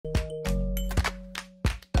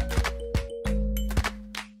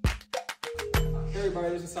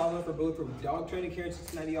everybody, this is Solomon for Bulletproof Dog Training here in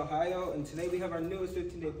Cincinnati, Ohio. And today we have our newest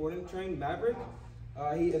 15-day boarding train, Maverick.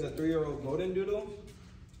 He is a 3-year-old golden doodle.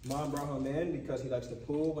 Mom brought him in because he likes to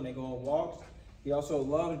pull when they go on walks. He also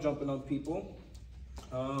loves jumping on people.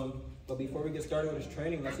 But before we get started with his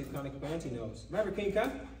training, let's see what kind of commands he knows. Maverick, can you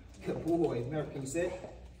come? Good boy. Maverick, can you sit?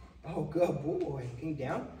 Oh, good boy. Can you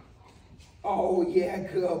down? Oh, yeah,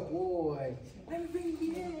 good boy. Maverick,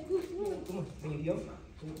 yeah, good boy. Come on, bring it, yo.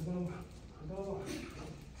 Come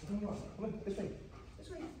on, this way.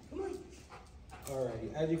 Come on.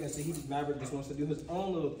 Alrighty, as you can see, Maverick just wants to do his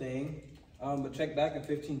own little thing. But check back in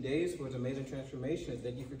 15 days for his amazing transformation.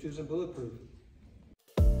 Thank you for choosing Bulletproof.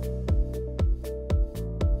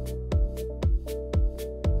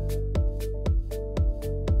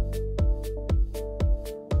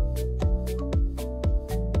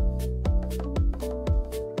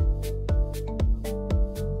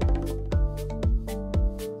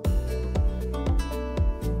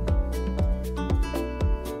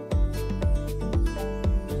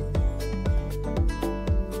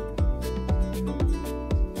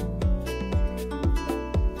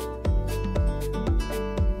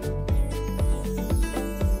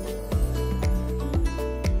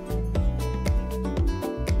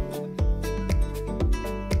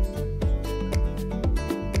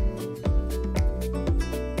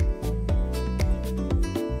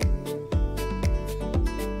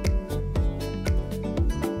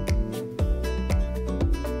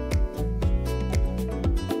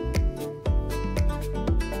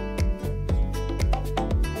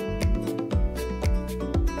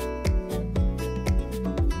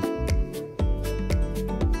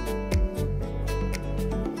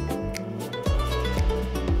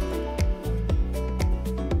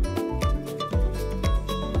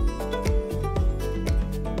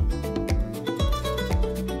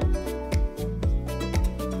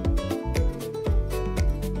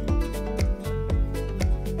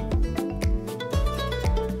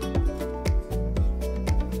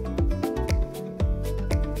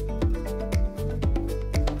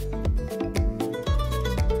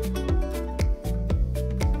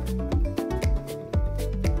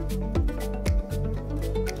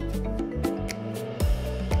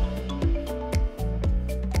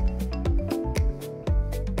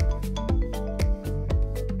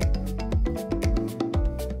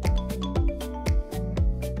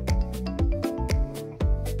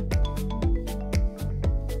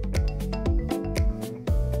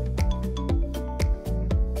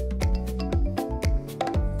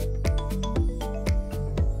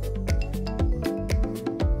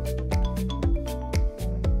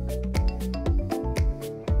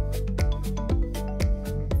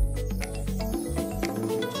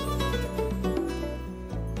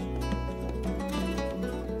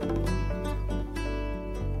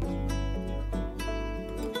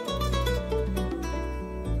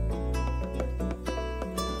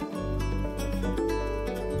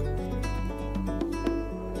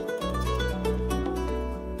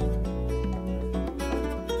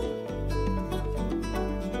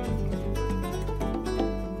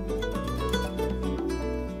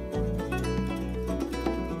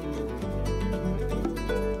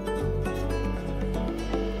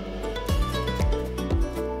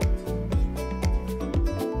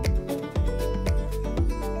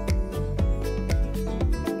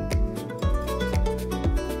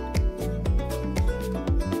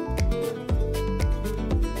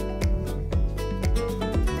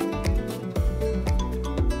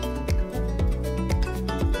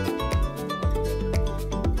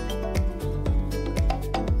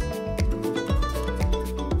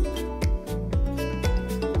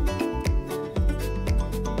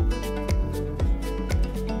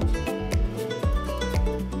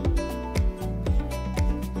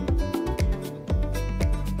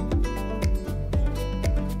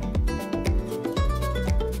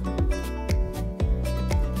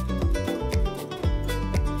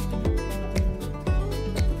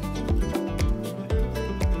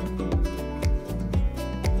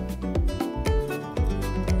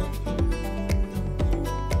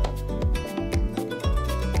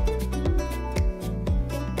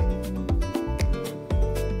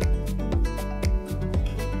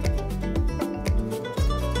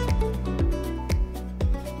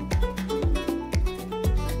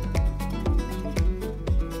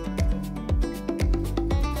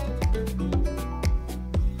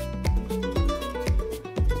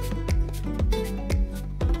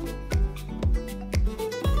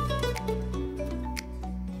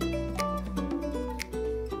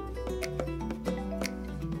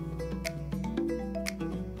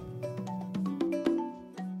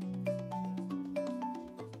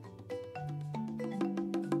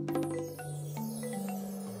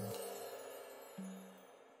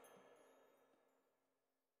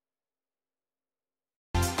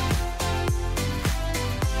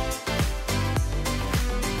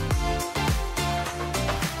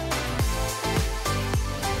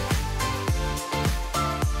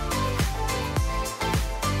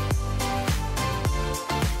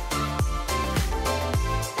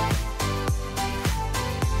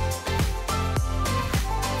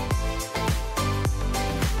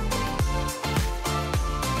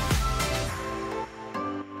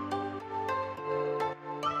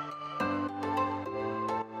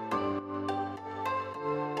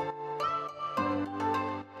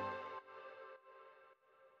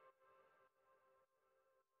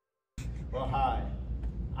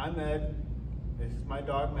 I'm Ed. This is my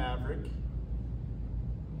dog Maverick.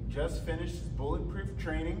 He just finished his bulletproof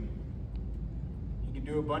training. He can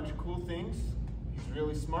do a bunch of cool things. He's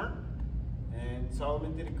really smart, and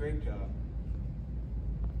Solomon did a great job.